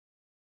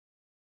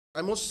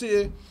I must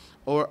say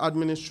our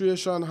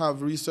administration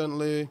have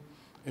recently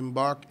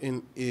embarked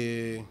in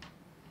a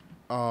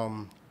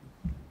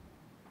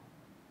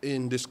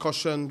in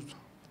discussion,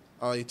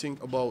 I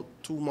think about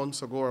 2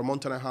 months ago or a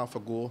month and a half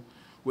ago,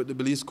 with the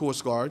Belize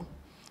Coast Guard,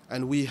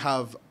 and we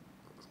have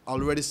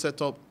already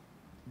set up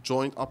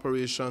joint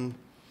operation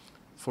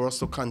for us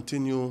to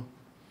continue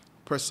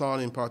press on,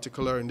 in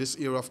particular in this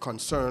area of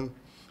concern,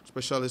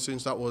 especially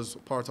since that was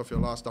part of your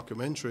last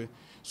documentary.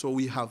 So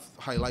we have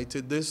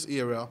highlighted this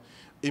area,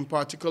 in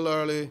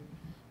particularly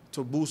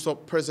to boost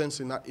up presence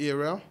in that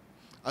area,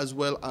 as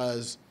well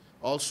as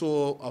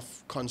also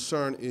of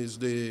concern is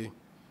the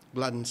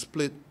Gladden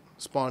Split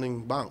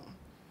spawning bank.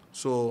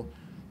 So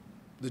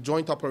the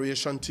joint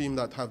operation team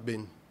that have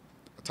been,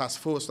 a task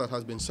force that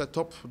has been set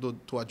up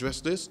to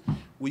address this,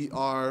 we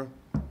are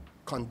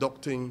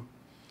conducting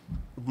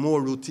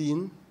more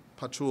routine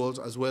patrols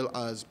as well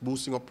as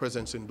boosting up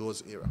presence in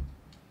those areas.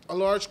 A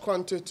large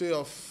quantity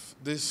of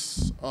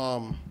this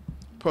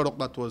product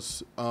that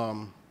was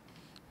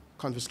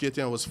confiscated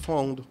and was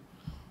found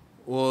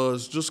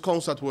was just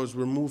conch that was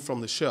removed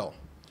from the shell,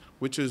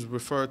 which is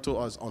referred to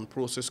as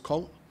unprocessed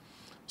conch.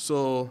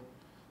 So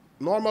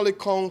normally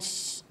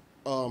conchs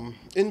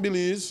in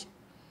Belize,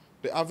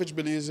 the average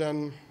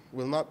Belizean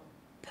will not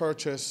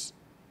purchase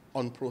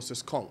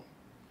unprocessed conch.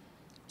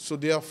 So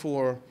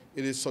therefore,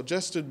 it is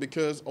suggested,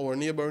 because our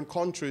neighboring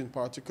country,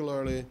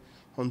 particularly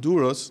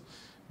Honduras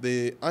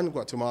and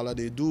Guatemala,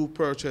 they do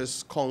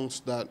purchase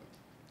conchs that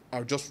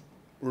are just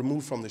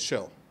removed from the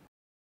shell.